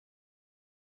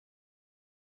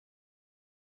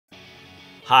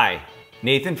Hi,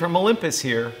 Nathan from Olympus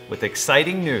here with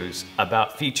exciting news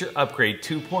about Feature Upgrade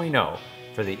 2.0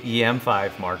 for the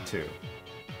E-M5 Mark II.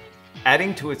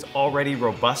 Adding to its already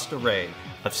robust array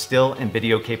of still and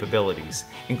video capabilities,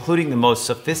 including the most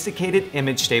sophisticated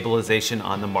image stabilization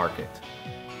on the market,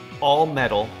 all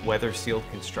metal weather-sealed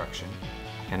construction,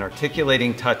 and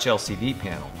articulating touch LCD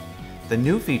panel, the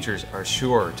new features are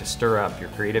sure to stir up your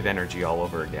creative energy all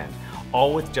over again,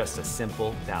 all with just a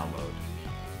simple download.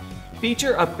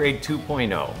 Feature Upgrade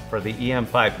 2.0 for the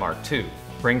E-M5 Mark II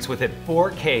brings with it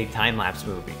 4K time-lapse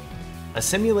movie, a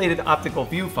simulated optical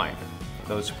viewfinder for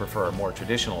those who prefer a more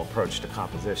traditional approach to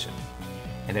composition,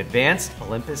 an advanced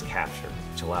Olympus capture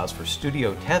which allows for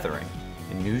studio tethering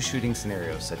in new shooting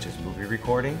scenarios such as movie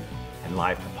recording and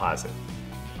live composite.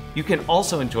 You can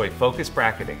also enjoy focus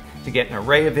bracketing to get an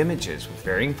array of images with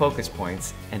varying focus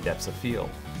points and depths of field.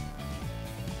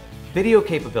 Video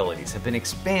capabilities have been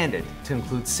expanded to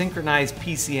include synchronized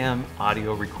PCM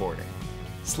audio recording,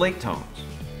 slate tones,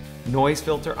 noise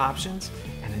filter options,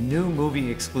 and a new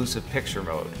movie-exclusive picture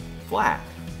mode, flat,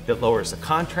 that lowers the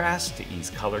contrast to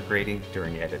ease color grading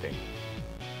during editing.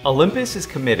 Olympus is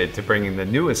committed to bringing the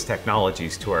newest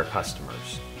technologies to our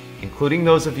customers, including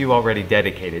those of you already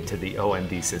dedicated to the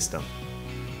OMD system.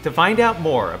 To find out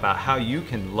more about how you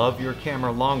can love your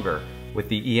camera longer with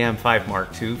the E-M5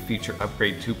 Mark II Feature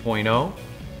Upgrade 2.0,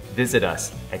 visit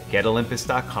us at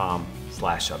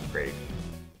getolympus.com/upgrade.